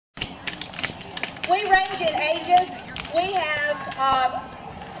We range in ages. We have,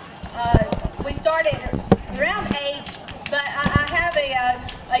 we started around 8, but I have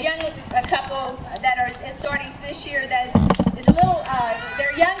a couple that is starting this year that is a little,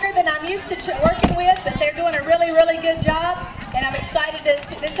 they're younger than I'm used to working with, but they're doing a really, really good job, and I'm excited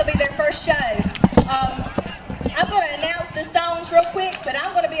this will be their first show. I'm going to announce the songs real quick, but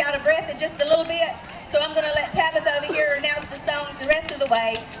I'm going to be out of breath in just a little bit, so I'm going to let Tabitha over here announce the songs the rest of the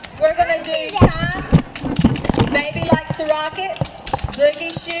way. We're going to do Time, Baby Likes to Rock It,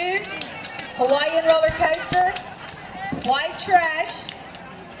 Boogie Shoes, Hawaiian Roller Coaster, White Trash,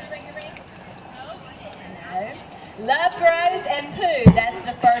 no, Love Grows, and Pooh. That's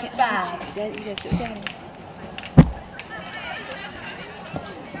the first 5.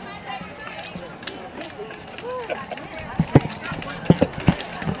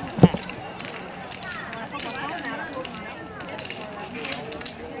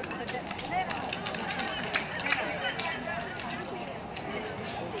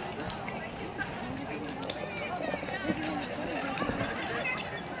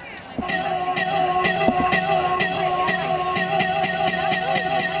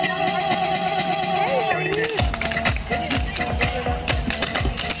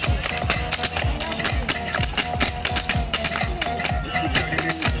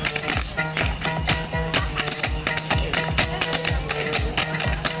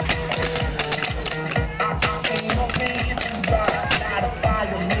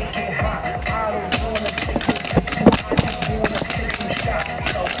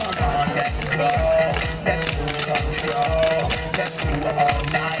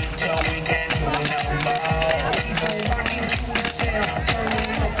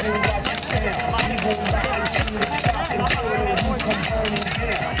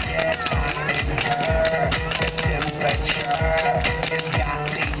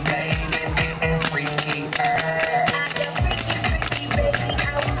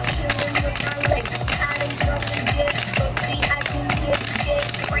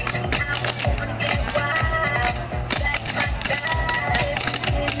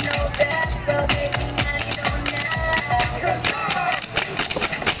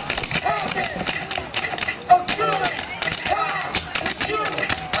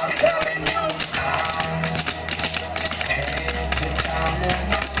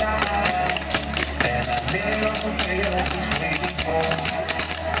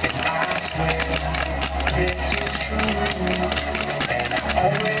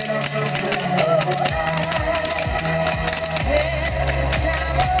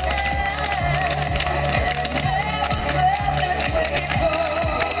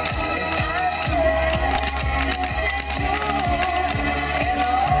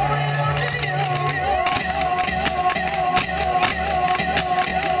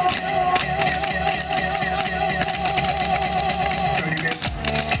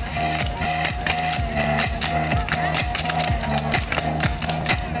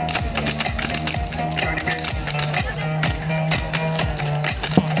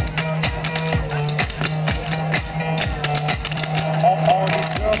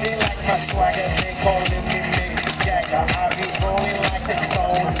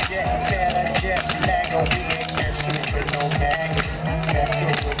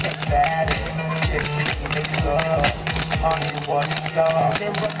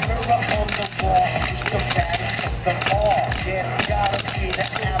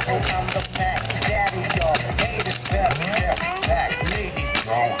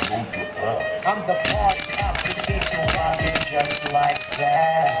 I'm the party application, just like that.